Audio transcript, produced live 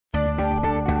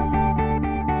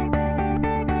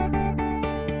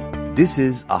This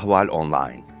is Ahval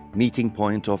Online, meeting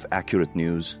point of accurate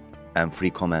news and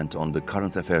free comment on the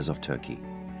current affairs of Turkey.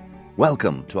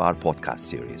 Welcome to our podcast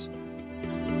series.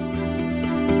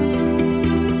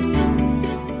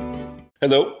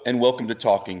 Hello and welcome to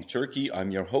Talking Turkey. I'm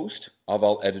your host,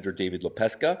 Ahval editor David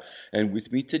Lepeska, and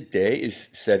with me today is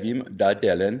Sevim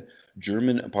Dağdelen,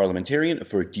 German parliamentarian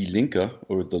for Die Linke,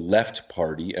 or the Left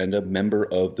Party, and a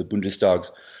member of the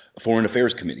Bundestag's Foreign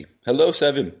Affairs Committee. Hello,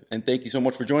 Sevim, and thank you so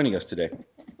much for joining us today.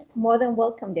 More than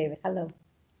welcome, David. Hello.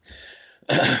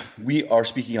 We are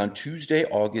speaking on Tuesday,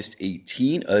 August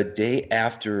 18, a day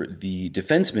after the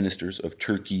defense ministers of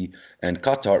Turkey and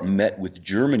Qatar met with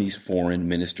Germany's foreign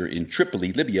minister in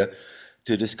Tripoli, Libya,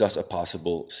 to discuss a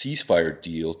possible ceasefire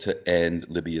deal to end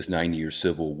Libya's 9-year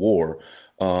civil war.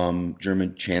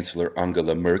 German Chancellor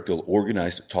Angela Merkel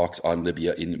organized talks on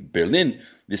Libya in Berlin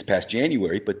this past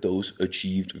January, but those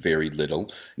achieved very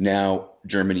little. Now,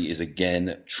 Germany is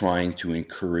again trying to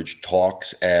encourage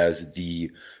talks as the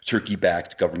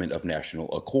Turkey-backed Government of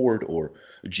National Accord, or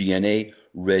GNA,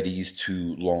 readies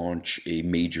to launch a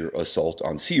major assault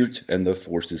on Sirte and the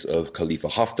forces of Khalifa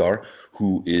Haftar,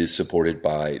 who is supported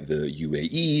by the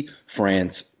UAE,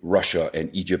 France, Russia, and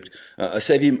Egypt.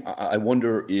 Sevim, I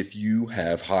wonder if you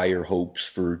have higher hopes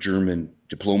for German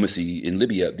diplomacy in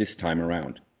Libya this time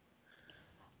around.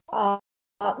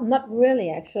 Not really,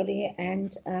 actually.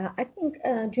 And I think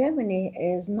Germany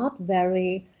is not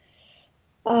very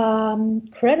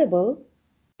credible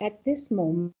at this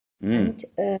moment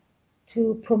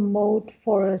to promote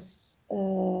for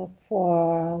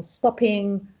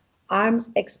stopping arms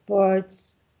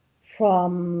exports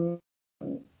from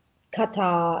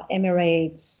Qatar,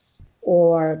 Emirates,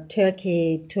 or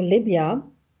Turkey to Libya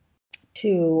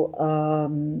to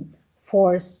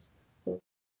force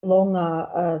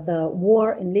longer the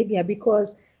war in Libya,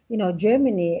 because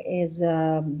Germany is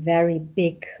a very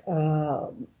big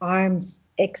arms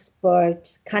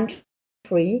export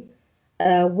country,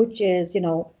 which is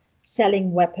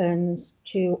selling weapons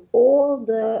to all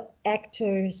the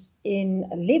actors in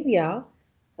Libya,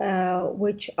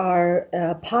 which are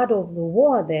part of the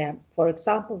war there. For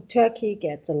example, Turkey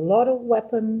gets a lot of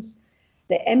weapons,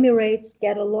 the Emirates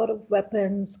get a lot of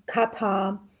weapons,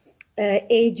 Qatar,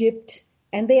 Egypt,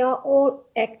 and they are all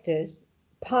actors,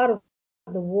 part of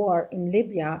the war in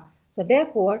Libya. So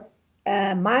therefore,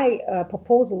 my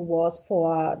proposal was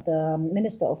for the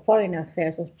Minister of Foreign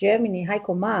Affairs of Germany,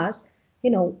 Heiko Maas,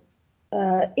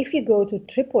 if you go to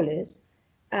Tripolis,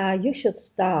 you should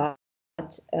start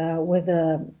with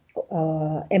an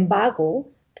embargo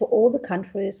to all the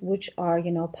countries which are,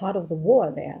 part of the war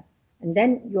there. And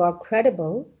then you are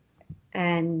credible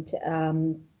and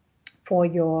for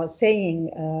your saying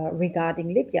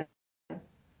regarding Libya.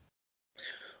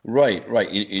 Right.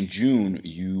 In June,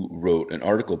 you wrote an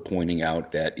article pointing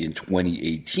out that in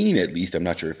 2018, at least, I'm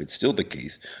not sure if it's still the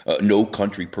case, no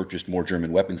country purchased more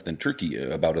German weapons than Turkey.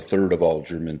 About a third of all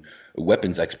German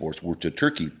weapons exports were to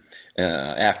Turkey.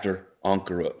 After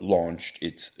Ankara launched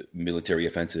its military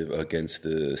offensive against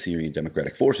the Syrian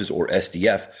Democratic Forces, or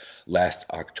SDF, last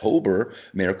October,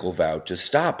 Merkel vowed to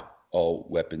stop all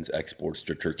weapons exports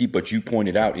to Turkey. But you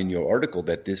pointed out in your article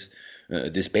that this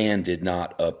ban did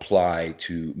not apply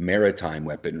to maritime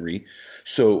weaponry.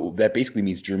 So that basically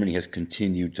means Germany has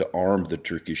continued to arm the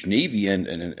Turkish Navy and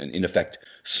in effect,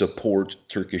 support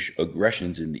Turkish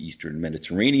aggressions in the Eastern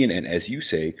Mediterranean and, as you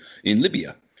say, in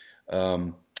Libya.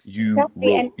 In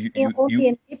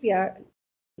Libya,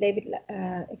 David,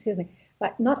 excuse me,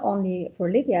 but not only for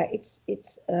Libya, it's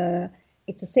the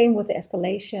same with the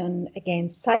escalation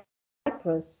against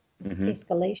Cyprus,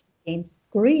 escalation against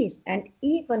Greece, and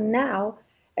even now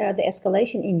the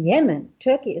escalation in Yemen.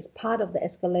 Turkey is part of the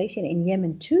escalation in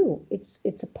Yemen too. It's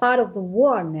a part of the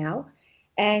war now,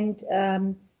 and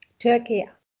Turkey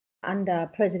under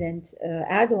President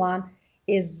Erdogan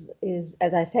is,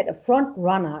 as I said, a front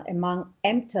runner among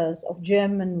emptors of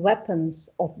German weapons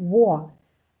of war.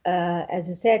 As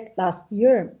you said, last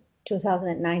year,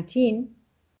 2019,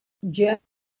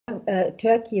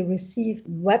 Turkey received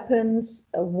weapons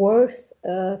worth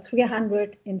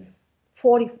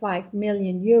 345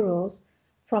 million euros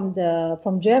from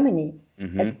Germany.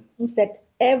 That means that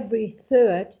every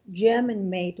third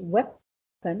German-made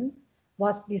weapon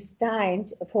was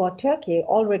destined for Turkey.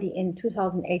 Already in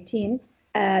 2018,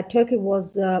 Turkey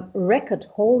was a record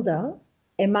holder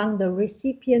among the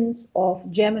recipients of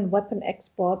German weapon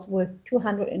exports with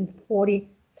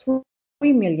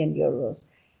 243 million euros.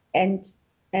 And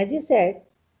as you said,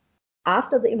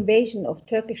 after the invasion of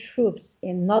Turkish troops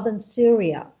in northern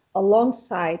Syria,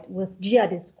 alongside with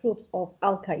jihadist groups of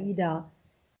Al-Qaeda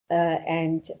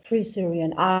and Free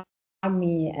Syrian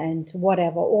army and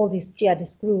whatever, all these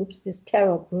jihadist groups, these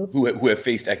terror groups. Who have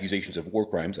faced accusations of war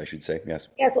crimes, I should say, yes.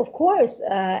 Yes, of course,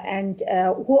 and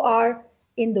who are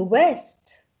in the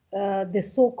West, the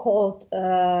so-called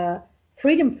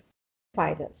freedom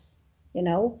fighters,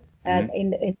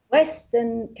 in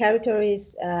Western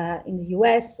territories, in the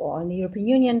US or in the European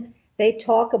Union, they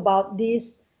talk about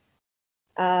these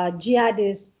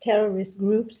jihadist terrorist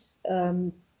groups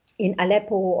in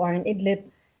Aleppo or in Idlib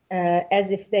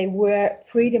as if they were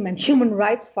freedom and human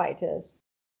rights fighters.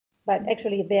 But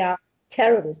actually they are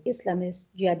terrorist, Islamist,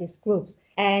 jihadist groups.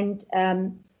 And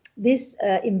this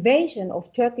invasion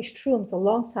of Turkish troops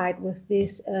alongside with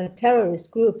these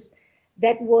terrorist groups,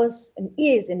 that was and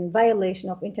is in violation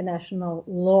of international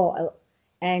law.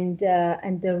 And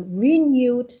the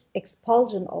renewed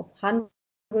expulsion of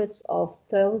hundreds of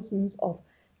thousands of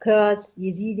Kurds,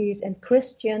 Yazidis, and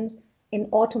Christians in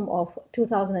autumn of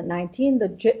 2019,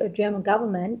 the German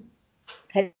government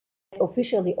had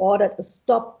officially ordered a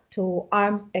stop to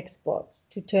arms exports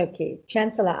to Turkey.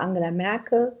 Chancellor Angela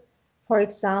Merkel, for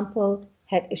example,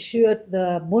 had assured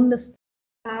the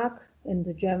Bundestag in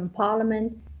the German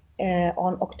parliament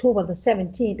on October the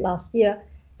 17th last year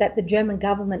that the German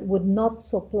government would not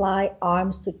supply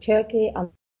arms to Turkey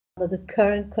under the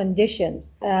current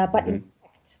conditions. But in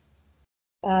fact,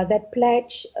 that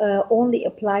pledge only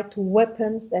applied to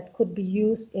weapons that could be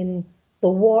used in the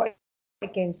war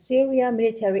against Syria.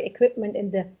 Military equipment in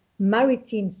the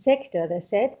maritime sector, they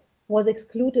said, was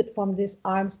excluded from this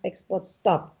arms export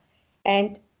stop.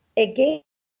 And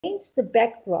against the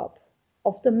backdrop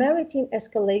of the maritime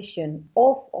escalation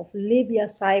of Libya,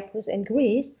 Cyprus, and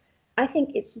Greece, I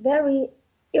think it's very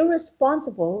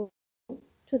irresponsible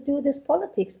to do this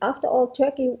politics. After all,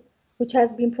 Turkey, which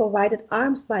has been provided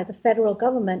arms by the federal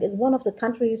government, is one of the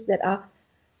countries that are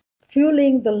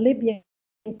fueling the Libyan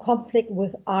conflict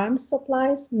with arms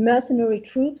supplies, mercenary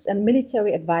troops, and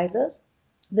military advisors.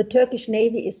 The Turkish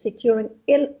Navy is securing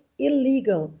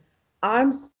illegal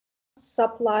arms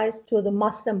supplies to the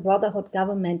Muslim Brotherhood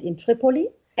government in Tripoli,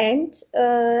 and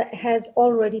has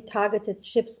already targeted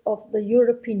ships of the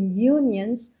European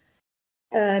Union's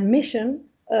mission,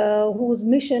 whose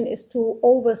mission is to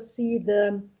oversee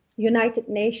the United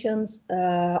Nations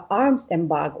arms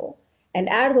embargo. And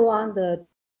Erdogan, the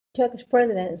Turkish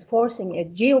president, is forcing a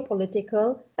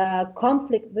geopolitical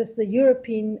conflict with the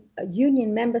European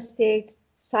Union member states,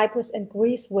 Cyprus and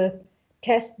Greece, with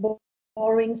test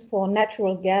borings for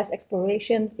natural gas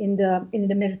explorations in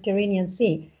the Mediterranean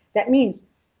Sea. That means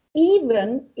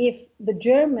even if the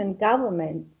German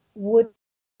government would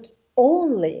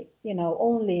only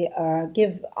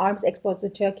give arms exports to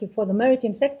Turkey for the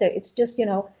maritime sector, it's just,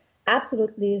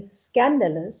 absolutely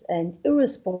scandalous and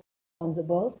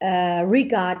irresponsible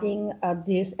regarding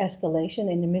this escalation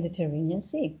in the Mediterranean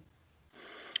Sea.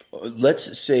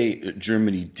 Let's say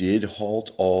Germany did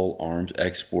halt all arms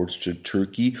exports to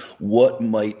Turkey. What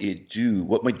might it do?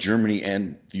 What might Germany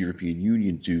and the European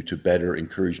Union do to better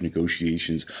encourage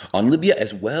negotiations on Libya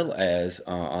as well as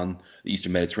on the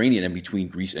Eastern Mediterranean and between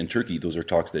Greece and Turkey? Those are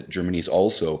talks that Germany is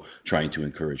also trying to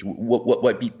encourage. What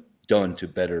might be done to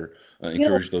better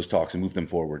encourage those talks and move them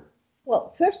forward?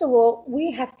 Well, first of all,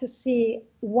 we have to see,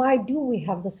 why do we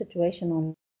have the situation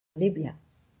on Libya?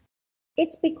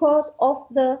 It's because of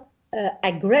the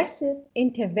aggressive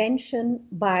intervention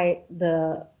by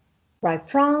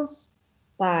France,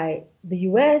 by the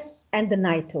US, and the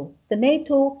NATO. The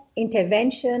NATO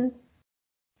intervention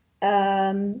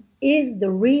is the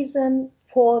reason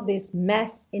for this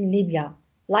mess in Libya,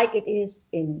 like it is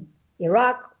in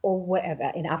Iraq or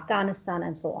wherever, in Afghanistan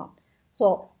and so on.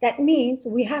 So that means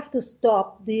we have to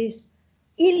stop these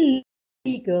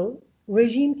illegal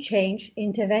regime change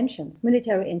interventions,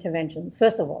 military interventions,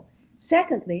 first of all.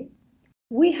 Secondly,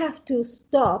 we have to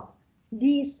stop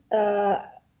these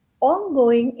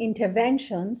ongoing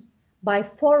interventions by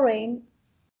foreign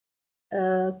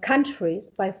countries,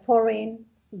 by foreign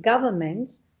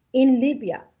governments in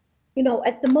Libya.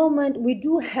 At the moment, we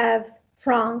do have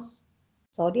France,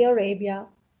 Saudi Arabia,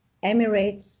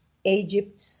 Emirates,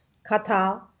 Egypt,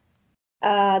 Qatar,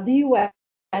 the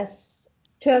US,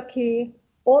 Turkey,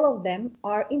 all of them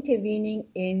are intervening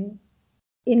in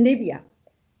Libya.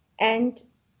 And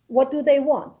what do they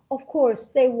want? Of course,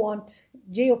 they want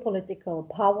geopolitical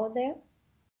power there.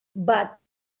 But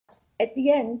at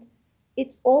the end,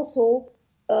 it's also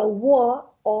a war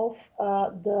of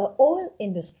the oil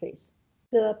industries,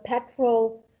 the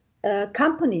petrol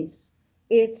companies.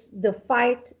 It's the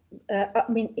fight.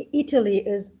 Italy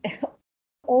is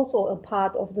also a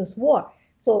part of this war.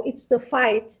 So it's the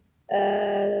fight.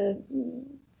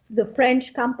 The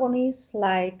French companies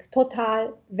like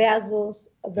Total versus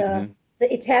the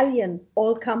the Italian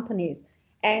oil companies.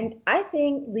 And I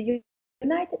think the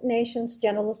United Nations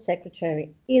General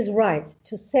Secretary is right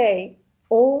to say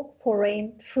all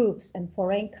foreign troops and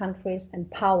foreign countries and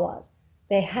powers,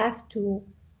 they have to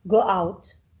go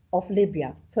out of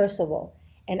Libya, first of all.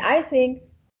 And I think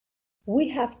we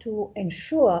have to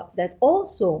ensure that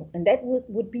also, and that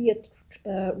would be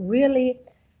a really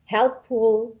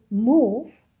helpful move,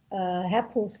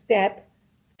 helpful step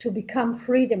to become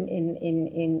freedom in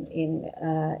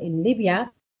Libya,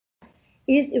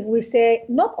 is if we say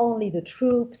not only the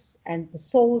troops and the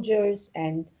soldiers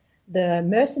and the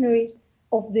mercenaries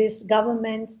of this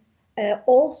government,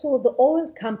 also the oil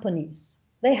companies,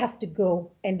 they have to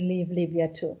go and leave Libya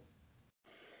too.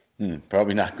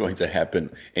 Probably not going to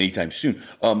happen anytime soon.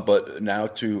 But now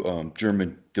to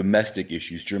German domestic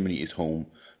issues. Germany is home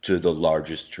to the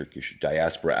largest Turkish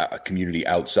diaspora community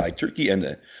outside Turkey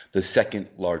and the second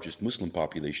largest Muslim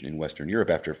population in Western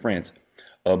Europe after France.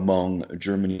 Among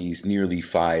Germany's nearly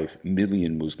 5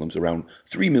 million Muslims, around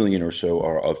 3 million or so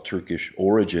are of Turkish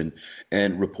origin,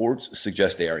 and reports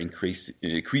suggest they are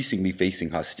increasingly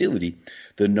facing hostility.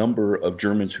 The number of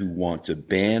Germans who want to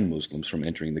ban Muslims from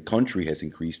entering the country has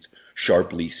increased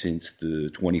sharply since the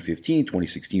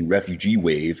 2015-2016 refugee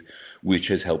wave, which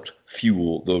has helped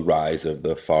fuel the rise of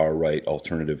the far-right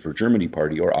Alternative for Germany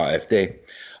Party, or AfD.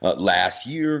 Last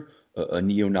year, a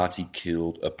neo-Nazi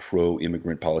killed a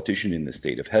pro-immigrant politician in the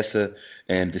state of Hesse,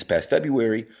 and this past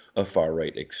February, a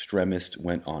far-right extremist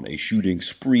went on a shooting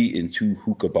spree in 2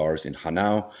 hookah bars in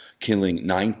Hanau, killing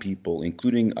 9 people,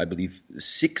 including, I believe,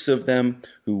 6 of them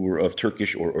who were of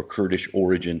Turkish or Kurdish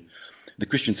origin. The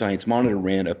Christian Science Monitor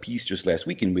ran a piece just last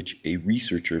week in which a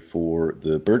researcher for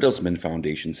the Bertelsmann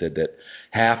Foundation said that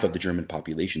half of the German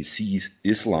population sees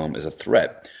Islam as a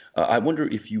threat. I wonder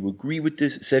if you agree with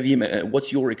this, Sevim.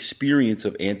 What's your experience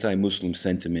of anti-Muslim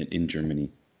sentiment in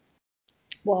Germany?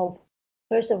 Well,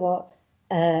 first of all,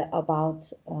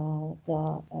 about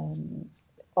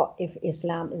if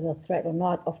Islam is a threat or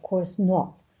not, of course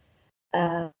not.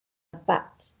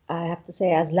 But I have to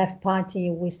say, as Left Party,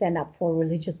 we stand up for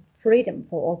religious freedom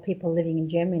for all people living in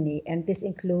Germany, and this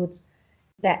includes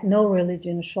that no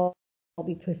religion shall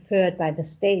be preferred by the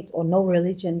state, or no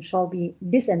religion shall be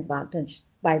disadvantaged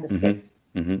by the states.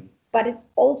 But it's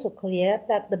also clear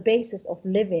that the basis of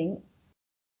living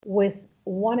with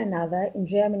one another in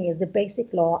Germany is the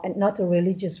basic law and not a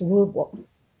religious rule book.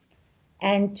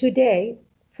 And today,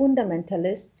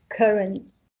 fundamentalist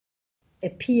currents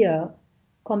appear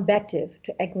combative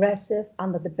to aggressive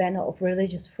under the banner of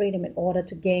religious freedom in order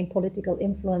to gain political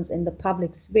influence in the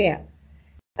public sphere.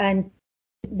 And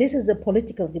this is a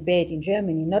political debate in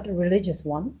Germany, not a religious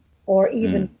one, or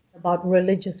even about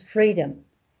religious freedom.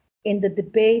 In the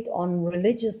debate on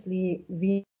religiously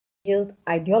veiled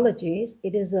ideologies,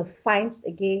 it is a fight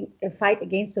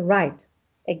against the right,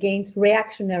 against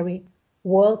reactionary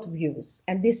worldviews.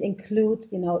 And this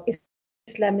includes,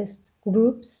 Islamist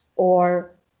groups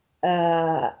or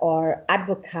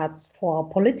advocates for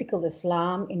political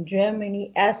Islam in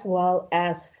Germany, as well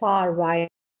as far-right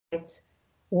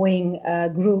wing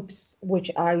groups,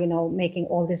 which are, making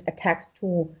all these attacks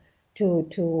to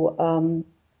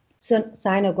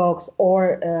synagogues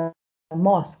or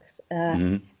mosques.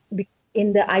 Because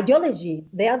in the ideology,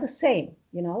 they are the same.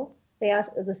 They are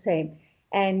the same.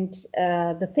 And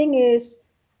the thing is,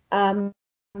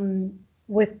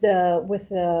 with the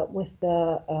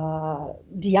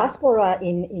diaspora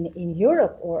in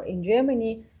Europe or in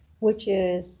Germany, which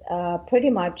is pretty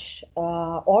much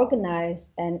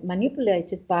organized and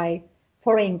manipulated by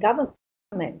foreign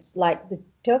governments like the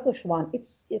Turkish one,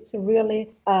 it's a really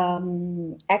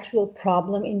actual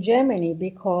problem in Germany,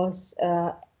 because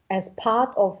as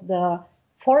part of the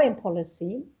foreign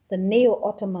policy, the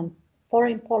neo-Ottoman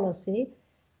foreign policy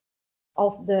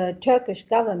of the Turkish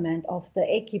government, of the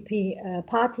AKP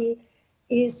party,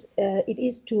 it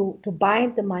is to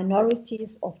bind the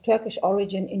minorities of Turkish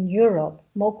origin in Europe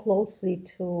more closely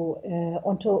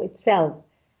onto itself.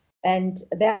 And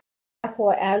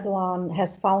therefore, Erdogan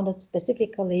has founded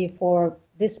specifically for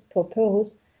this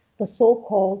purpose the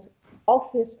so-called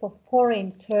Office for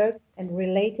Foreign Turks and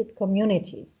Related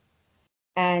Communities.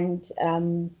 And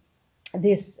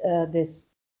this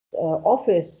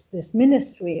office, this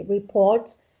ministry,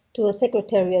 reports to a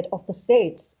secretariat of the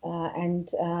states, and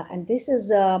this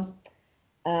is, in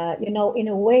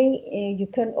a way, you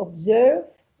can observe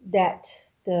that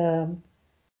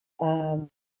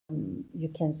you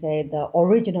can say the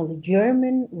originally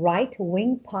German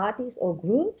right-wing parties or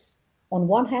groups on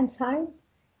one hand side,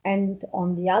 and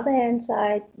on the other hand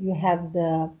side you have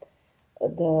the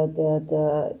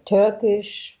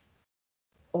Turkish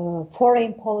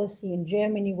foreign policy in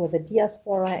Germany with the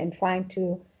diaspora and trying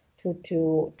to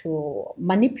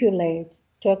manipulate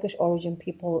Turkish origin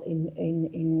people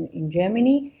in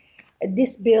Germany.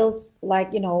 This builds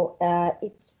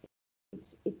it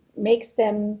makes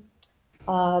them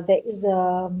there is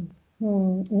a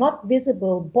not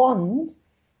visible bond.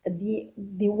 The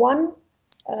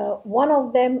one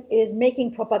of them is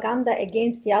making propaganda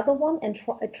against the other one and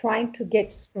trying to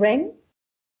get strength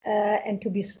and to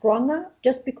be stronger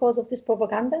just because of this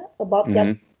propaganda about the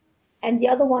other. And the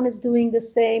other one is doing the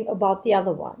same about the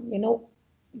other one.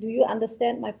 Do you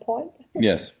understand my point?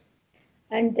 Yes.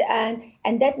 And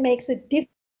that makes it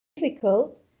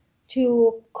difficult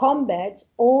to combat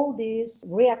all these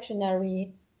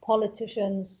reactionary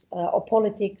politicians or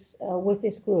politics with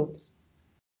these groups.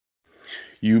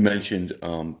 You mentioned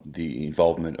the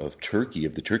involvement of Turkey,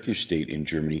 of the Turkish state in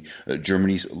Germany.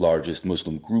 Germany's largest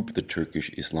Muslim group, the Turkish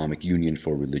Islamic Union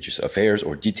for Religious Affairs,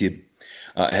 or DITIB,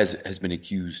 has been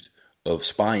accused of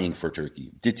spying for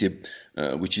Turkey. DITIB,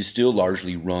 which is still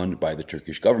largely run by the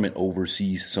Turkish government,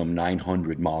 oversees some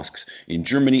 900 mosques in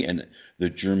Germany, and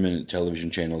the German television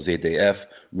channel ZDF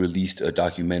released a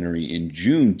documentary in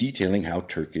June detailing how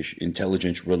Turkish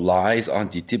intelligence relies on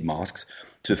DITIB mosques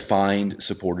to find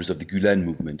supporters of the Gülen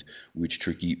movement, which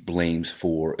Turkey blames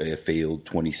for a failed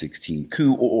 2016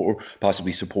 coup, or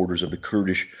possibly supporters of the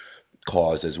Kurdish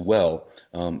cause as well.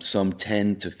 Some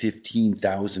 10 to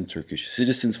 15,000 Turkish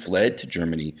citizens fled to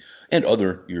Germany and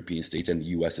other European states and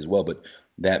the US as well, but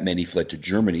that many fled to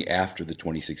Germany after the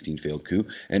 2016 failed coup.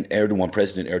 And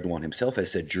President Erdogan himself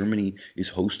has said Germany is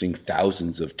hosting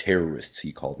thousands of terrorists,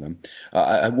 he called them.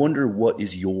 I wonder, what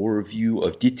is your view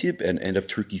of DITIB and of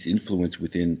Turkey's influence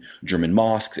within German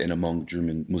mosques and among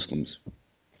German Muslims?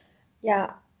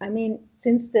 Yeah, I mean,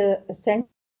 since the ascension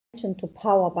to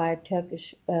power by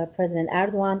Turkish President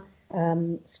Erdogan,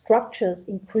 structures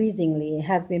increasingly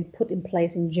have been put in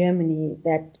place in Germany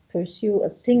that pursue a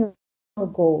single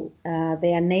goal.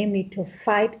 They are namely to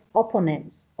fight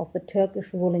opponents of the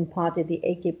Turkish ruling party, the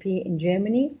AKP in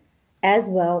Germany, as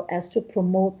well as to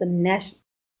promote the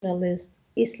nationalist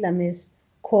Islamist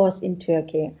cause in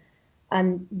Turkey.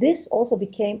 And this also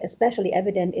became especially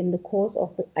evident in the course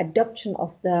of the adoption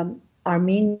of the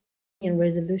Armenian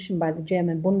resolution by the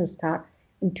German Bundestag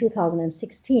in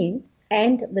 2016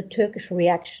 and the Turkish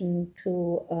reaction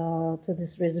to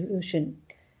this resolution.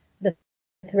 The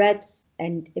threats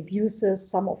and abuses,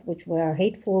 some of which were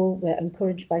hateful, were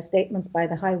encouraged by statements by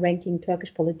the high-ranking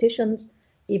Turkish politicians.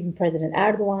 Even President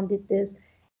Erdogan did this,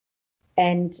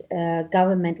 and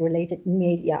government-related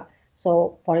media.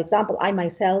 So, for example, I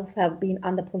myself have been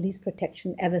under police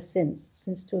protection ever since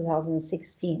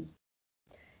 2016.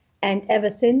 And ever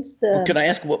since the... Can I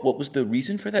ask, what was the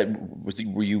reason for that?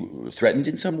 Were you threatened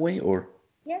in some way, or?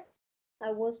 Yes,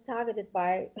 I was targeted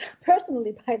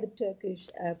personally by the Turkish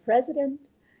president,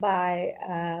 by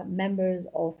members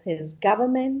of his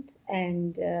government,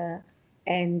 and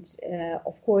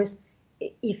of course,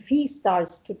 if he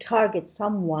starts to target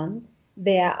someone,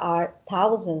 there are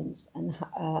thousands and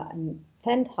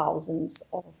 10,000s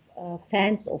of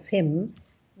fans of him,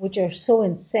 which are so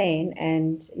insane,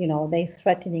 and they're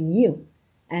threatening you,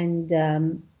 and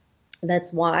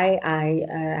that's why I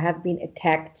have been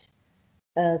attacked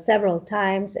several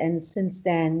times, and since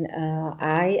then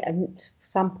I and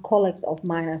some colleagues of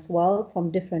mine as well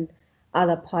from different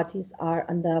other parties are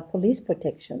under police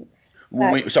protection.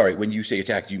 Sorry, when you say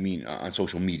attacked, you mean on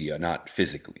social media, not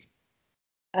physically?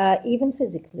 Even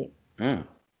physically.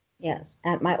 Yes,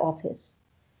 at my office.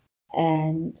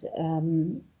 And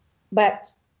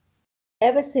but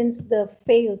ever since the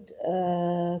failed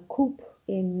coup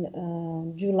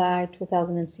in July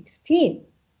 2016,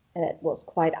 it was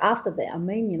quite after the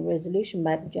Armenian resolution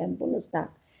by the German Bundestag,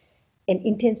 an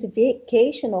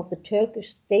intensification of the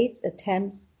Turkish state's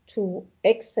attempts to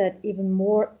exert even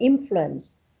more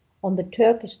influence on the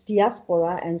Turkish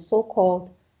diaspora and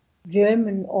so-called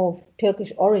German of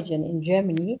Turkish origin in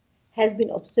Germany has been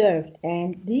observed,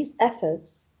 and these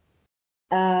efforts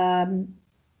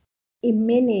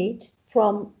emanate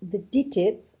from the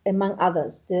DITIB, among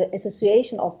others. The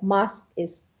association of mosques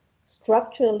is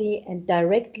structurally and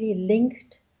directly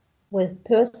linked with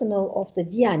personnel of the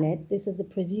Diyanet. This is the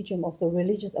Presidium of the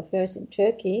Religious Affairs in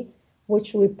Turkey,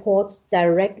 which reports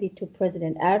directly to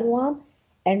President Erdogan,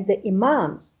 and the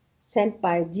imams sent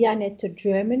by Diyanet to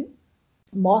German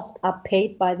mosques are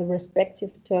paid by the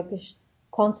respective Turkish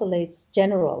consulates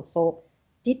general. So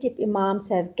DITIB imams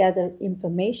have gathered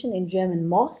information in German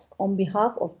mosques on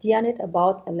behalf of Diyanet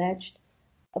about alleged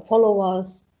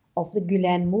followers of the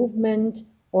Gülen movement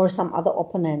or some other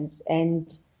opponents.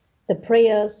 And the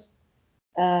prayers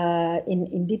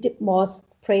in DITIB mosque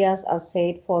prayers are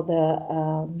said for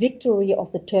the victory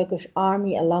of the Turkish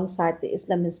army alongside the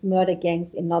Islamist murder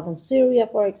gangs in northern Syria,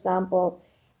 for example,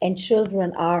 and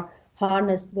children are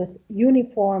harnessed with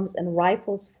uniforms and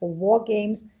rifles for war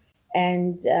games.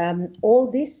 And all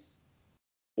this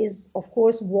is, of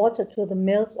course, water to the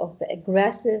mills of the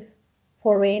aggressive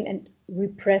foreign and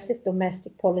repressive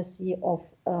domestic policy of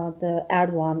the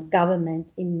Erdogan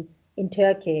government in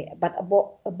Turkey. But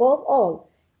above all,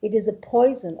 it is a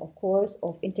poison, of course,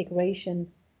 of integration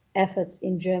efforts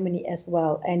in Germany as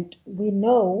well. And we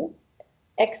know,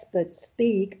 experts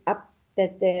speak up,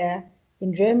 that there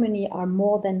in Germany are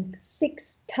more than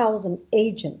 6,000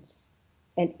 agents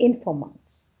and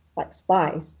informants, like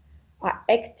spies, are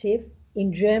active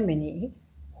in Germany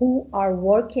who are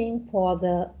working for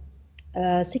the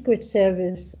Secret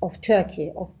Service of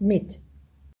Turkey, of MIT.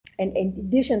 And in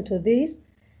addition to this,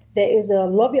 there is a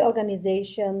lobby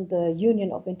organization, the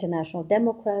Union of International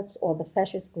Democrats, or the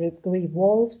fascist group Green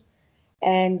Wolves,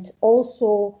 and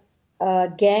also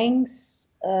gangs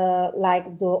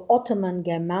like the Ottoman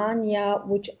Germania,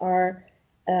 which are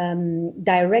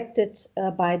directed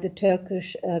by the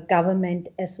Turkish government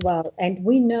as well. And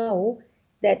we know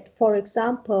that, for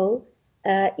example,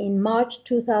 in March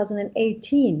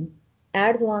 2018,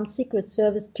 Erdogan's Secret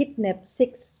Service kidnapped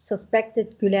 6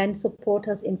 suspected Gülen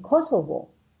supporters in Kosovo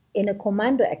in a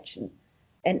commando action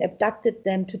and abducted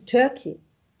them to Turkey.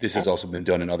 This has also been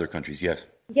done in other countries, yes.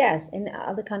 Yes, in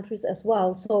other countries as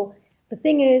well. So the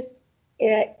thing is,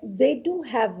 they do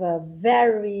have a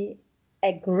very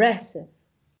aggressive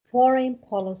foreign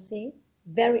policy,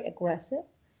 very aggressive,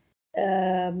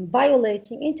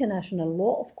 violating international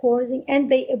law, of course, and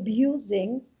they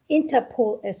abusing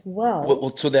Interpol as well. Well,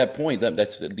 to that point, that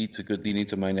leads a good lead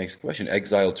into my next question.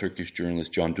 Exiled Turkish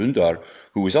journalist Can Dündar,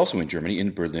 who was also in Germany,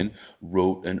 in Berlin,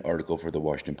 wrote an article for the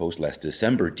Washington Post last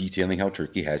December detailing how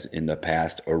Turkey has in the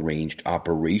past arranged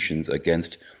operations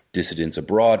against dissidents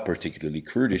abroad, particularly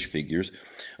Kurdish figures.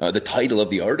 The title of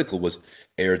the article was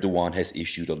Erdogan has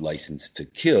issued a license to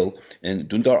kill, and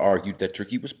Dündar argued that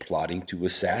Turkey was plotting to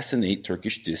assassinate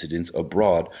Turkish dissidents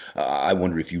abroad. I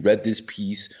wonder if you read this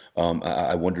piece.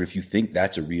 I wonder if you think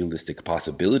that's a realistic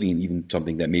possibility and even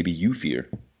something that maybe you fear.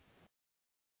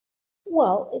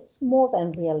 Well, it's more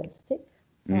than realistic.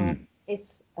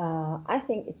 I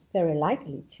think it's very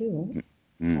likely too,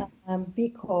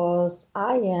 because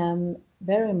I am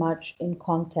very much in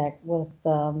contact with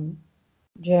the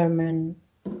German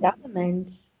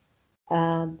government,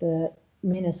 the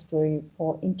Ministry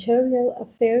for Interior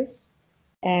Affairs,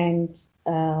 and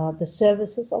the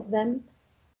services of them.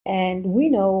 And we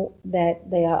know that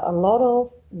there are a lot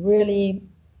of really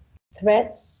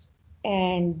threats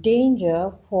and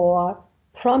danger for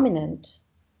prominent,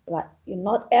 like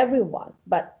not everyone,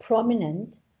 but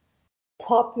prominent,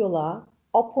 popular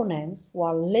opponents who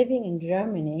are living in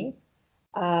Germany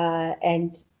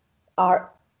and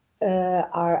are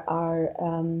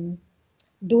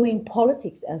doing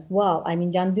politics as well. I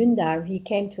mean, Can Dündar, he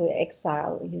came to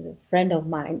exile. He's a friend of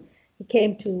mine. He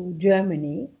came to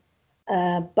Germany,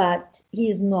 but he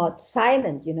is not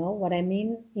silent. You know what I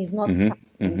mean? He's not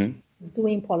silent. He's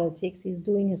doing politics. He's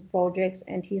doing his projects,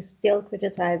 and he's still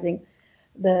criticizing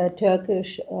the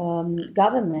Turkish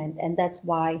government, and that's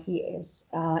why he is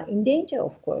in danger,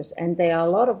 of course. And there are a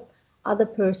lot of other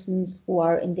persons who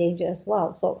are in danger as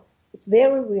well. So it's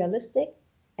very realistic,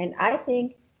 and I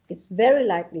think it's very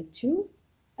likely too,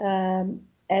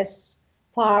 as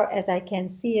far as I can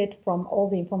see it from all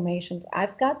the information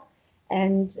I've got,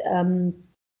 and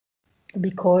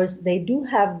because they do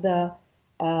have the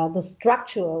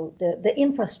structural, the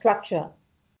infrastructure.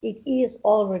 It is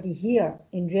already here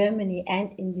in Germany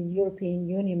and in the European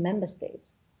Union member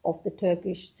states of the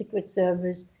Turkish Secret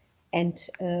Service and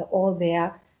all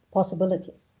their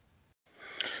possibilities.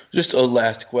 Just a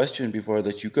last question before I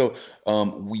let you go.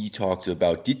 We talked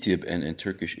about DİTİB and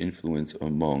Turkish influence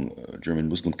among German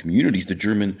Muslim communities. The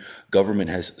German government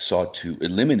has sought to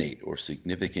eliminate or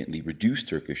significantly reduce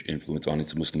Turkish influence on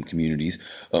its Muslim communities,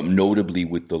 notably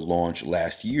with the launch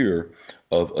last year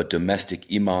of a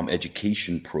domestic imam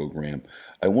education program.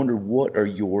 I wonder, what are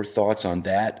your thoughts on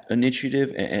that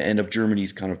initiative and of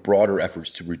Germany's kind of broader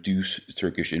efforts to reduce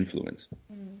Turkish influence?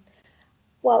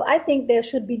 Well, I think there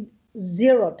should be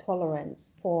zero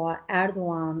tolerance for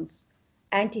Erdogan's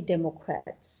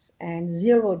anti-democrats, and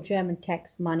zero German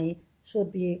tax money should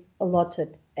be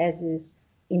allotted, as is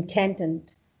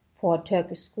intended, for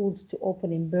Turkish schools to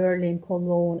open in Berlin,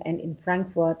 Cologne, and in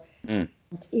Frankfurt. And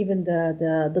even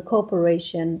the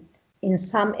cooperation in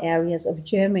some areas of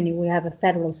Germany, we have a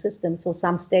federal system, so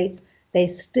some states, they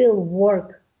still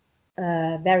work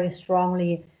very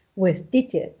strongly with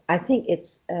DTIP. I think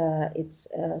it's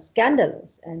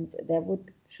scandalous, and there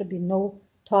should be no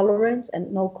tolerance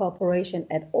and no cooperation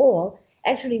at all.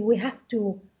 Actually, we have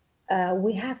to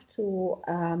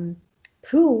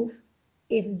prove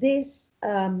if this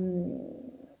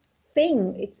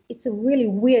thing. It's a really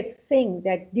weird thing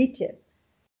that DTIP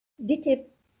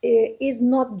is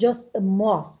not just a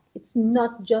mosque. It's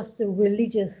not just a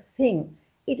religious thing.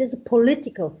 It is a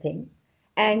political thing.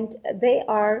 And they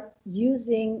are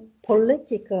using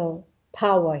political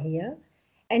power here.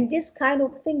 And this kind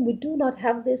of thing, we do not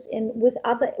have this with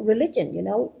other religion,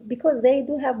 because they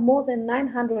do have more than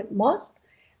 900 mosques.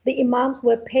 The imams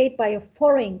were paid by a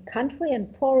foreign country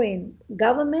and foreign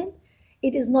government.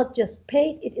 It is not just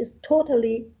paid, it is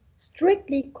totally,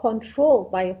 strictly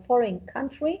controlled by a foreign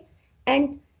country.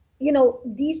 And,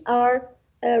 these are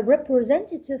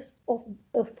representatives of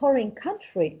a foreign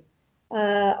country,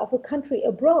 of a country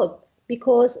abroad,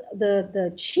 because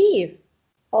the chief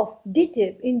of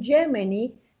DITIB in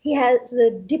Germany, he has a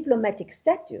diplomatic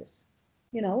status,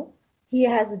 he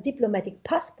has a diplomatic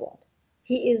passport.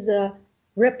 He is a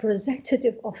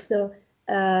representative of the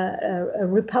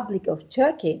Republic of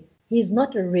Turkey. He's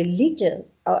not a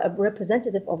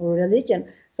representative of a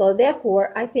religion. So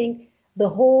therefore, I think the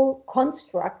whole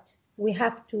construct, we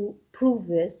have to prove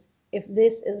this, if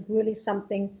this is really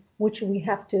something which we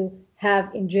have to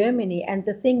have in Germany. And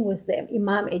the thing with the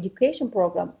Imam education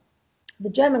program, the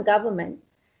German government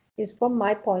is, from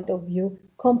my point of view,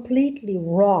 completely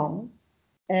wrong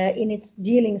in its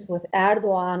dealings with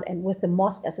Erdogan and with the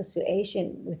Mosque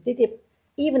Association, with DITIB,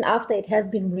 even after it has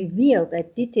been revealed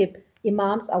that DITIB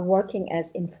imams are working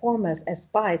as informers, as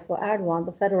spies for Erdogan.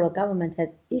 The federal government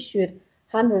has issued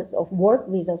hundreds of work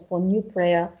visas for new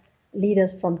prayer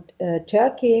leaders from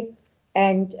Turkey.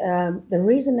 And the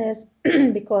reason is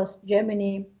because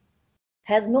Germany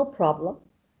has no problem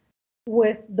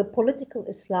with the political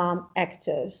Islam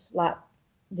actors, like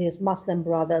these Muslim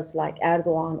brothers like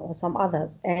Erdogan or some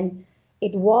others. And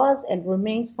it was and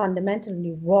remains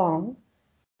fundamentally wrong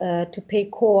to pay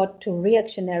court to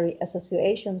reactionary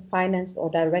associations financed or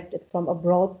directed from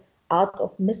abroad out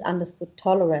of misunderstood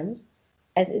tolerance,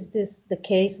 as is this the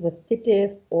case with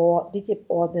DITIB or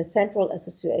the Central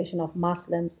Association of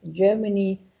Muslims in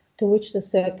Germany, to which the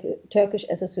Turkish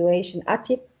Association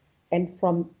ATIP, and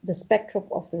from the spectrum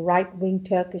of the right-wing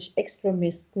Turkish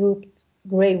extremist group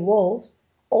Grey Wolves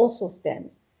also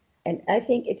stands. And I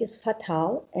think it is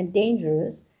fatal and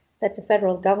dangerous that the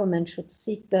federal government should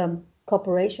seek the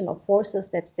cooperation of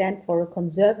forces that stand for a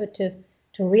conservative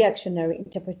to reactionary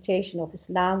interpretation of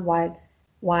Islam,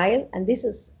 while, and this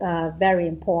is very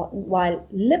important, while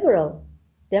liberal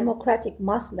democratic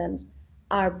Muslims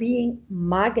are being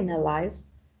marginalized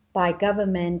by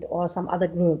government or some other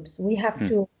groups. We have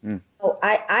to, so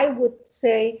I would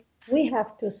say we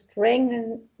have to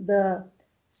strengthen the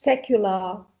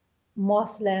secular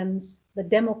Muslims, the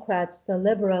Democrats, the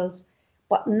liberals,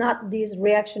 but not these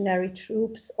reactionary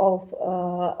troops of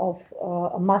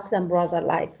a Muslim brother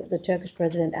like the Turkish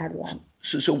President Erdogan.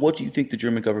 So what do you think the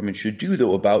German government should do,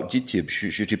 though, about DITIB?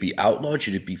 Should it be outlawed?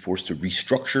 Should it be forced to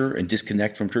restructure and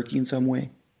disconnect from Turkey in some way?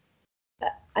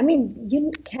 I mean,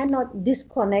 you cannot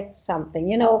disconnect something.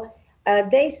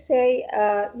 They say,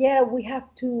 yeah, we have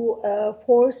to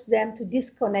force them to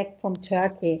disconnect from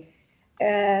Turkey.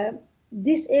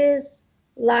 This is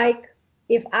like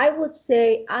if I would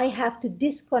say I have to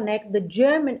disconnect the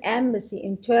German embassy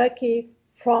in Turkey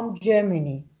from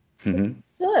Germany. It's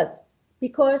absurd,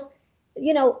 because,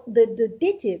 the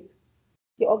DITIB,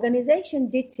 the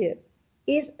organization DITIB,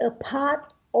 is a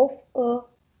part of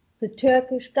the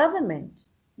Turkish government.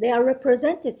 They are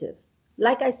representatives.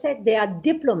 Like I said, they are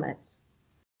diplomats.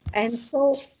 And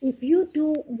so if you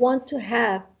do want to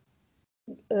have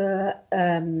a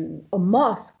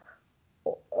mosque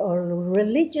or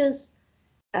religious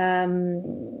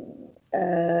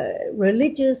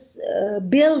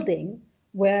building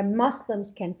where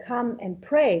Muslims can come and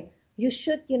pray, you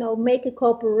should, make a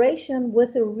cooperation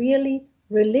with a really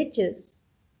religious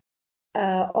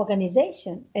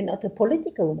organization and not a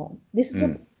political one. This is a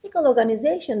political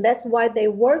organization. That's why they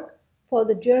work for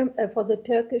the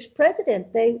Turkish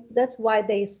president. That's why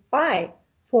they spy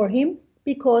for him,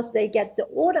 because they get the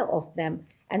order of them,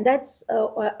 and that's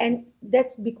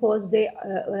because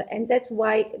and that's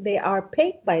why they are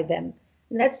paid by them.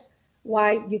 And that's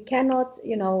why you cannot,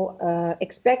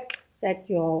 expect that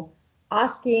you're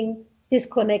asking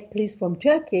disconnect please from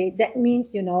Turkey. That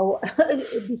means,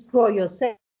 destroy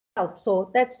yourself. So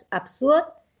that's absurd,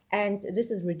 and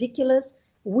this is ridiculous.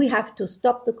 We have to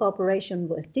stop the cooperation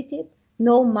with DITIB.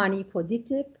 No money for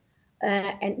DITIB,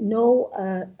 and no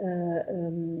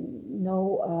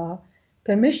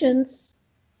permissions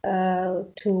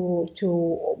to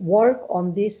work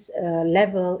on this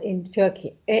level in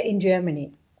Turkey, in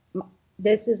Germany.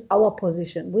 This is our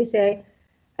position. We say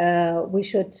we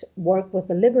should work with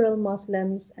the liberal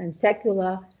Muslims and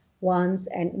secular ones,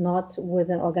 and not with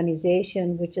an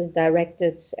organization which is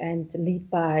directed and led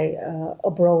by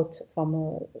abroad from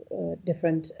a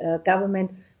different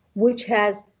government, which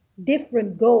has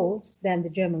different goals than the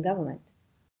German government.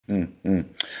 Mm-hmm.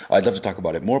 I'd love to talk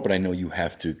about it more, but I know you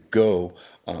have to go.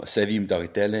 Sevim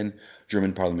Dağdelen,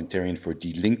 German parliamentarian for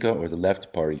Die Linke, or the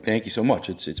Left Party. Thank you so much.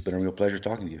 It's been a real pleasure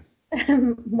talking to you.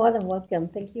 More than welcome.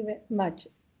 Thank you very much.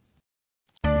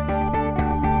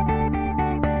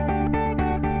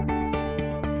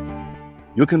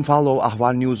 You can follow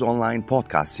Ahval News Online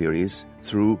podcast series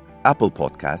through Apple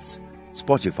Podcasts,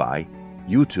 Spotify,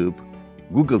 YouTube,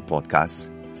 Google Podcasts,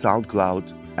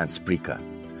 SoundCloud, and Spreaker.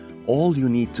 All you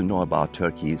need to know about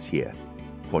Turkey is here,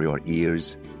 for your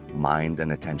ears, mind,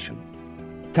 and attention.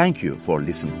 Thank you for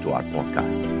listening to our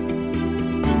podcast.